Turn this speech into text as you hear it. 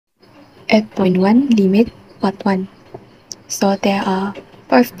8.1 Limit Part 1. So there are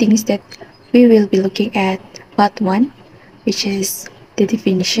 5 things that we will be looking at Part 1, which is the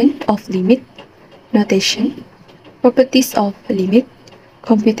definition of limit, notation, properties of limit,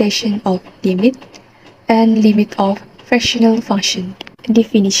 computation of limit, and limit of fractional function.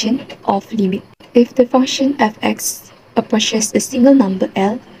 Definition of limit. If the function f(x) approaches a single number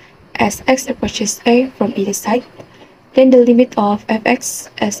L as x approaches a from either side, then the limit of f(x)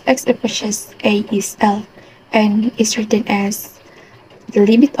 as x approaches a is L, and is written as the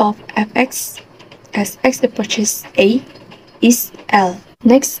limit of f(x) as x approaches a is L.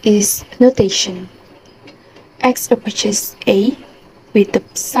 Next is notation. X approaches a with the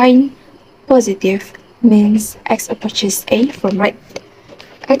sign positive means x approaches a from right.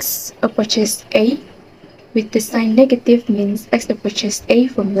 X approaches a with the sign negative means x approaches a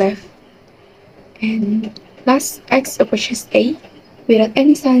from left. And last, x approaches a without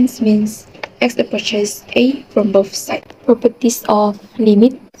any signs means x approaches a from both sides. Properties of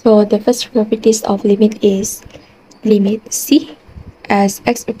limit. So the first properties of limit is limit c as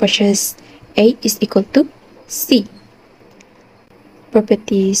x approaches a is equal to c.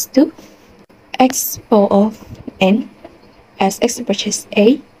 Properties 2. X power of n as x approaches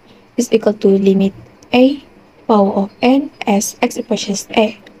a is equal to limit a power of n as x approaches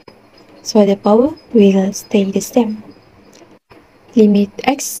a. So the power will stay the same. Limit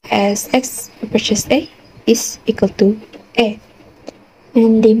x as x approaches a is equal to a.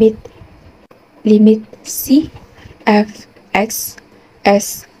 And limit c f(x)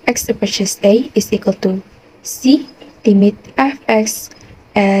 as x approaches a is equal to c limit f(x)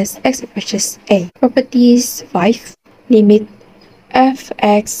 as x approaches a. Properties 5. Limit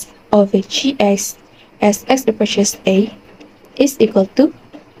f(x) over gx as x approaches a is equal to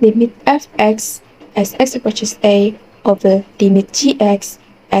limit f(x) as x approaches a over limit gx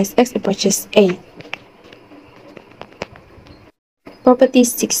as x approaches a. Property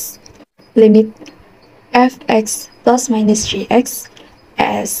 6. Limit f(x) plus minus gx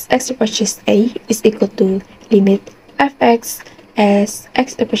as x approaches a is equal to limit f(x) as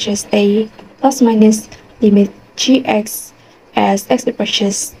x approaches a plus minus limit gx as x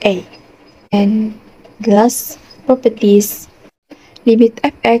approaches a. And the last properties, limit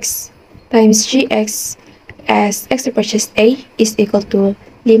f(x) times gx as x approaches a is equal to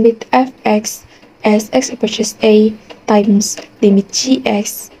limit f(x) as x approaches a times limit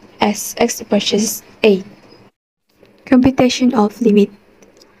gx as x approaches a. Computation of limit.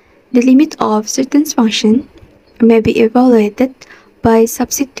 The limit of certain function may be evaluated by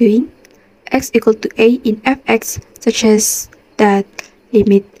substituting x equal to a in f(x), such as that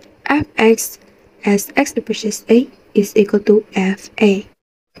limit f(x) as x approaches a is equal to fa.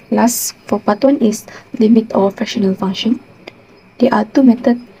 Last, for part 1 is limit of fractional function. There are two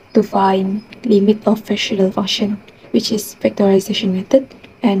methods to find limit of fractional function, which is factorization method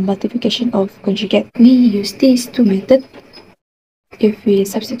and multiplication of conjugate. We use these two methods if we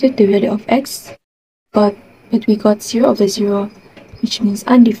substitute the value of x, but we got 0 over 0, which means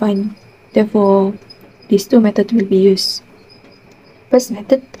undefined. Therefore, these two methods will be used. First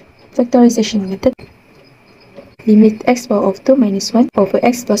method, factorization method. Limit x power of 2 minus 1 over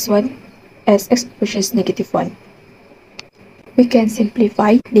x plus 1 as x approaches negative 1. We can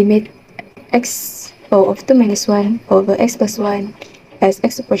simplify limit x power of 2 minus 1 over x plus 1 as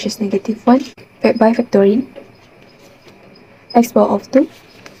x approaches negative 1 by factoring x power of 2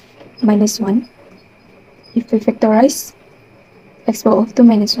 minus 1. If we factorize x power of 2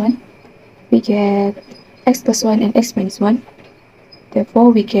 minus 1, we get x plus 1 and x minus 1.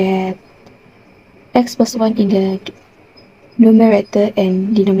 Therefore, we get x plus 1 in the numerator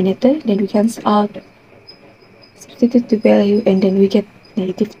and denominator. Then we cancel out, substitute the value, and then we get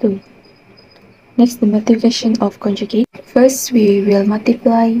negative 2. Next, the multiplication of conjugate. First, we will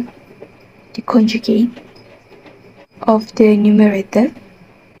multiply the conjugate of the numerator.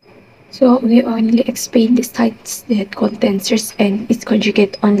 So we only explain the sides that contain source and its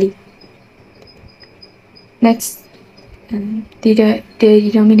conjugate only. Next, the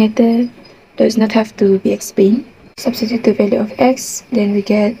denominator does not have to be explained. Substitute the value of x, then we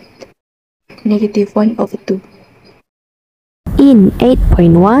get negative 1 over 2. In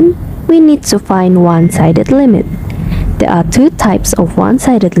 8.1, we need to find one-sided limit. There are two types of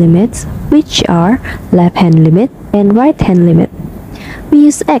one-sided limits, which are left-hand limit and right-hand limit. We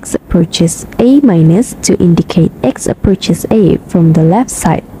use x approaches a minus to indicate x approaches a from the left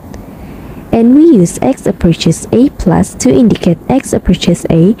side. And we use x approaches a plus to indicate x approaches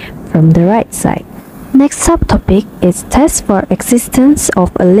a from the right side. Next subtopic is test for existence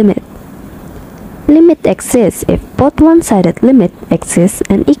of a limit. Limit exists if both one-sided limit exists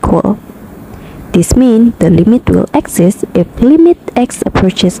and equal. This means the limit will exist if limit x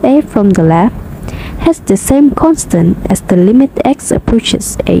approaches a from the left has the same constant as the limit x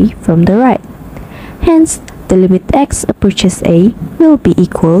approaches a from the right. Hence, the limit x approaches a will be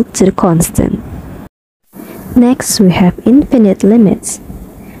equal to the constant. Next, we have infinite limits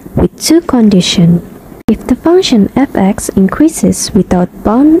with two conditions. If the function fx increases without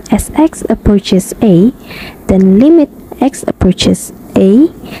bound as x approaches a, then limit x approaches a,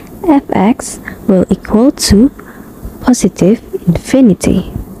 fx will equal to positive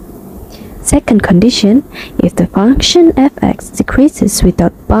infinity. Second condition, if the function fx decreases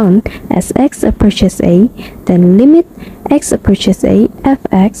without bound as x approaches a, then limit x approaches a,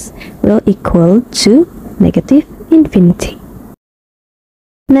 fx will equal to negative infinity.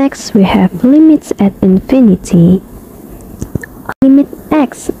 Next, we have limits at infinity. Limit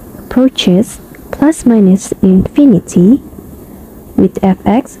x approaches plus minus infinity with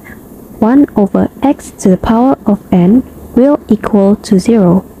fx 1 over x to the power of n will equal to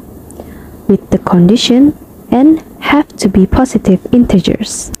 0, with the condition n have to be positive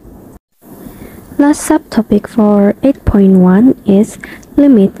integers. Last subtopic for 8.1 is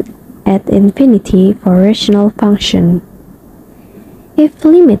limit at infinity for rational function. If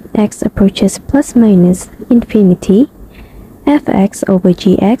limit x approaches plus minus infinity, fx over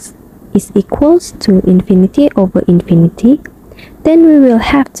gx is equals to infinity over infinity, then we will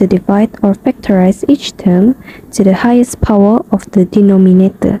have to divide or factorize each term to the highest power of the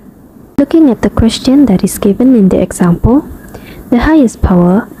denominator. Looking at the question that is given in the example, the highest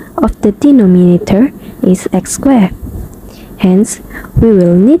power of the denominator is x squared. Hence, we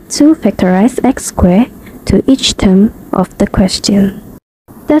will need to factorize x squared to each term of the question.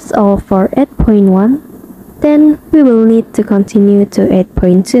 That's all for 8.1. Then we will need to continue to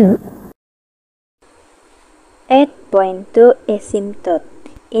 8.2. 8.2 Asymptote.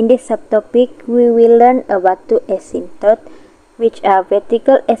 In this subtopic, we will learn about two asymptotes, which are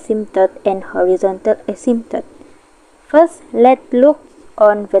vertical asymptote and horizontal asymptote. First, let's look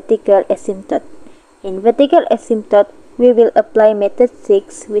on vertical asymptote. In vertical asymptote, we will apply method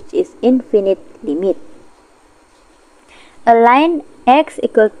 6, which is infinite limit. A line x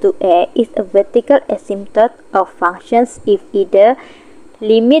equal to a is a vertical asymptote of functions if either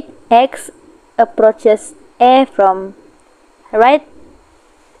limit x approaches a from right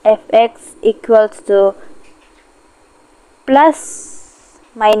fx equals to plus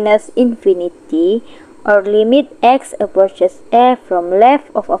minus infinity, or limit x approaches a from left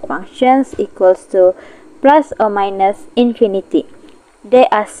of a function equals to plus or minus infinity. There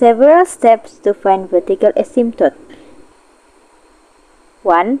are several steps to find vertical asymptote.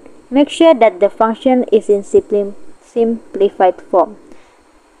 1. Make sure that the function is in simplified form.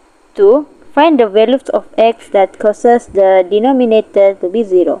 2. Find the values of x that causes the denominator to be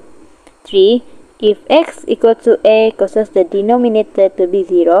 0. 3. If x equal to a causes the denominator to be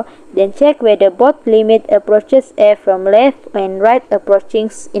 0, then check whether both limit approaches a from left and right approaching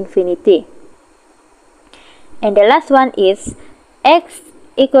infinity. And the last one is x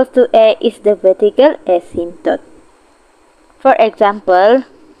equal to a is the vertical asymptote. For example,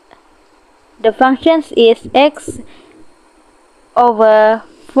 the function is x over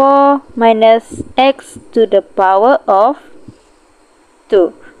 4 minus x to the power of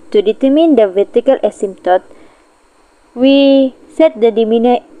 2. To determine the vertical asymptote, we set the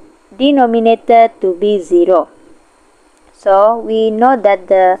denominator to be 0. So, we know that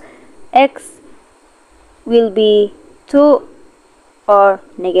the x will be 2 or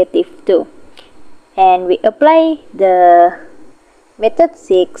negative 2. And we apply the method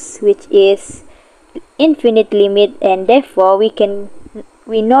 6, which is infinite limit, and therefore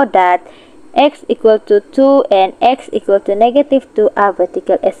we know that x equal to 2 and x equal to negative 2 are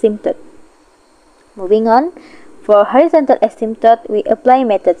vertical asymptote. Moving on, for horizontal asymptote, we apply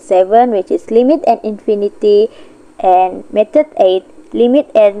method 7, which is limit and infinity, and method 8, limit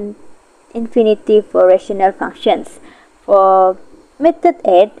and infinity for rational functions. For method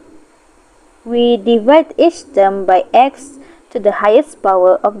 8, we divide each term by x to the highest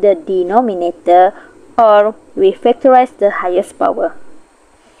power of the denominator, or we factorize the highest power.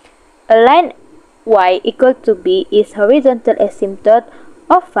 A line y equal to b is horizontal asymptote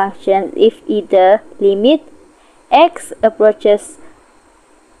of functions if either limit x approaches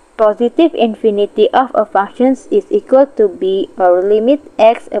positive infinity of a function is equal to b, or limit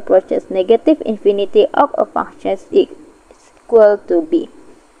x approaches negative infinity of a function is equal to b.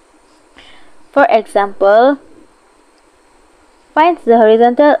 For example, find the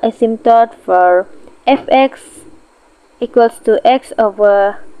horizontal asymptote for fx equals to x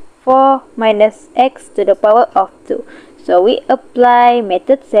over 4 minus x to the power of 2. So we apply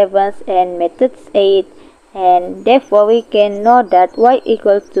method 7 and method 8, and therefore we can know that y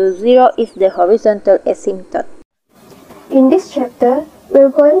equals to 0 is the horizontal asymptote. In this chapter,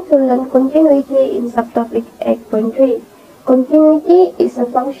 we're going to learn continuity in subtopic 8.3. Continuity is a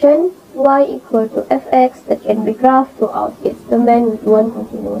function y equal to fx that can be graphed throughout its domain with one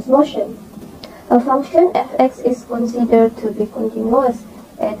continuous motion. A function fx is considered to be continuous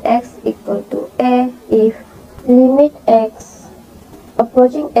at x equal to a if limit x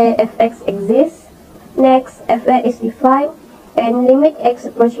approaching a fx exists. Next, fa is defined, and limit x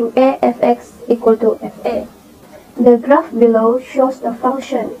approaching a fx equal to fa. The graph below shows the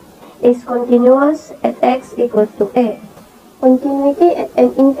function is continuous at x equal to a. Continuity at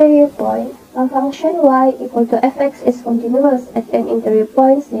an interior point. A function y equal to fx is continuous at an interior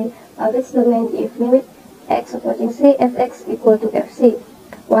point c of its domain if limit x approaching c fx equal to fc.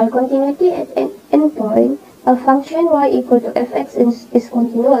 While continuity at an endpoint, a function y equal to fx is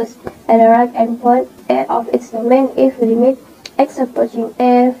continuous at a right endpoint a of its domain if limit x approaching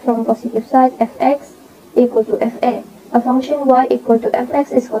a from positive side fx equal to fa. A function y equal to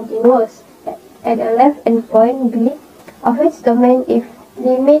fx is continuous at a left endpoint b of its domain if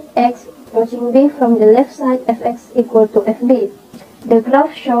limit x approaching b from the left side fx equal to fb. The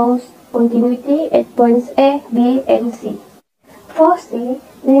graph shows continuity at points a, b, and c. For c,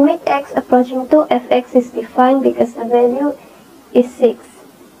 limit x approaching to fx is defined because the value is 6.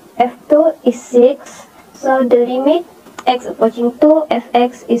 f2 is 6, so the limit x approaching to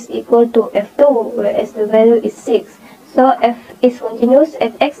fx is equal to f2, whereas the value is 6. So f is continuous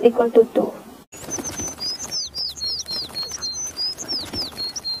at x equal to 2.